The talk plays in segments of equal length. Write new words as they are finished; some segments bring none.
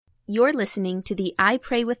You're listening to the I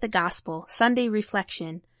Pray with the Gospel Sunday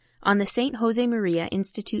Reflection on the St. Josemaria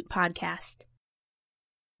Institute podcast.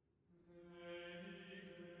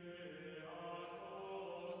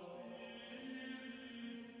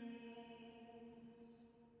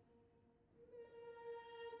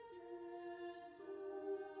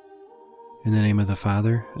 In the name of the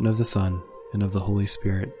Father, and of the Son, and of the Holy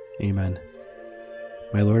Spirit. Amen.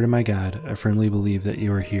 My Lord and my God, I firmly believe that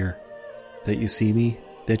you are here, that you see me,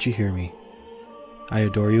 that you hear me. I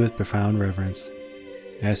adore you with profound reverence.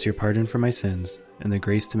 I ask your pardon for my sins, and the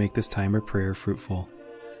grace to make this time of prayer fruitful.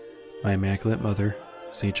 My Immaculate Mother,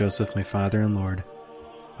 Saint Joseph, my Father and Lord,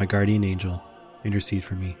 my guardian angel, intercede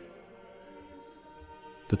for me.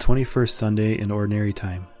 The 21st Sunday in Ordinary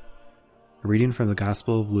Time. A reading from the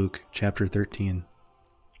Gospel of Luke, chapter 13.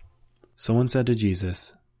 Someone said to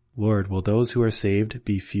Jesus, "Lord, will those who are saved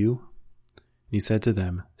be few?" And he said to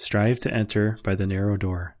them, "Strive to enter by the narrow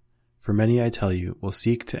door, for many, I tell you, will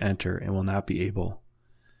seek to enter and will not be able.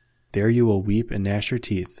 There you will weep and gnash your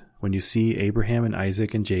teeth when you see Abraham and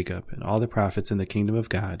Isaac and Jacob and all the prophets in the kingdom of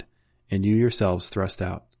God, and you yourselves thrust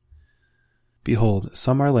out. Behold,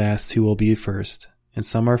 some are last who will be first, and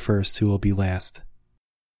some are first who will be last."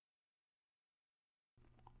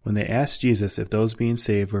 When they asked Jesus if those being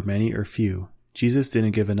saved were many or few, Jesus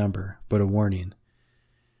didn't give a number, but a warning.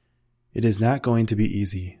 It is not going to be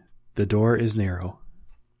easy. The door is narrow.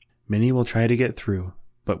 Many will try to get through,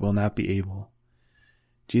 but will not be able.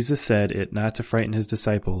 Jesus said it not to frighten his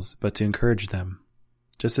disciples, but to encourage them,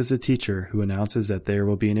 just as a teacher who announces that there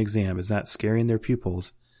will be an exam is not scaring their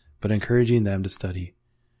pupils, but encouraging them to study.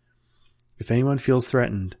 If anyone feels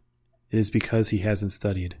threatened, it is because he hasn't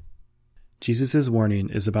studied. Jesus' warning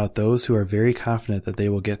is about those who are very confident that they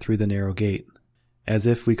will get through the narrow gate, as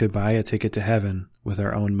if we could buy a ticket to heaven with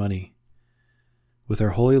our own money. With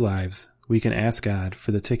our holy lives, we can ask God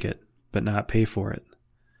for the ticket, but not pay for it.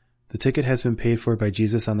 The ticket has been paid for by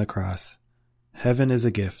Jesus on the cross. Heaven is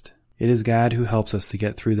a gift. It is God who helps us to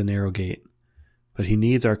get through the narrow gate, but he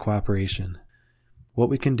needs our cooperation. What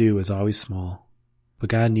we can do is always small, but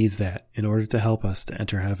God needs that in order to help us to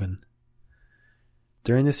enter heaven.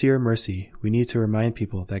 During this year of mercy, we need to remind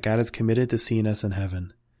people that God is committed to seeing us in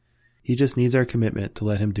heaven. He just needs our commitment to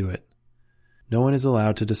let him do it. No one is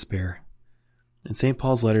allowed to despair. In St.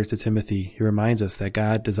 Paul's letter to Timothy, he reminds us that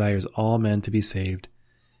God desires all men to be saved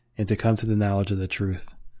and to come to the knowledge of the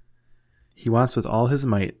truth. He wants with all his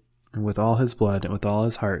might and with all his blood and with all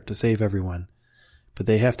his heart to save everyone, but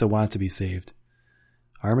they have to want to be saved.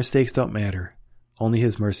 Our mistakes don't matter, only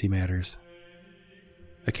his mercy matters.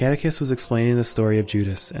 A catechist was explaining the story of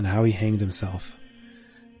Judas and how he hanged himself.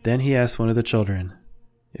 Then he asked one of the children,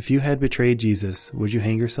 "If you had betrayed Jesus, would you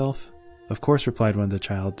hang yourself?" "Of course," replied one of the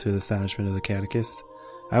child, to the astonishment of the catechist.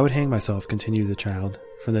 "I would hang myself," continued the child,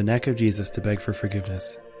 "from the neck of Jesus to beg for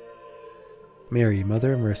forgiveness." Mary,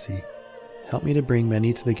 Mother of Mercy, help me to bring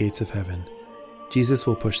many to the gates of heaven. Jesus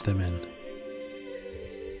will push them in.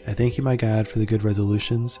 I thank you, my God, for the good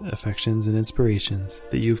resolutions, affections, and inspirations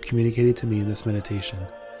that you have communicated to me in this meditation.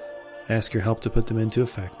 I ask your help to put them into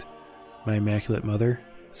effect. My Immaculate Mother,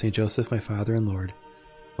 Saint Joseph, my Father and Lord,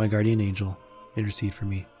 my guardian angel, intercede for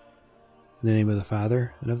me. In the name of the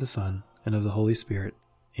Father, and of the Son, and of the Holy Spirit.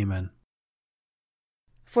 Amen.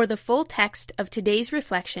 For the full text of today's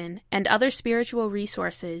reflection and other spiritual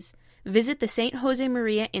resources, visit the St.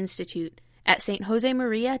 Josemaria Institute at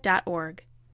stjosemaria.org.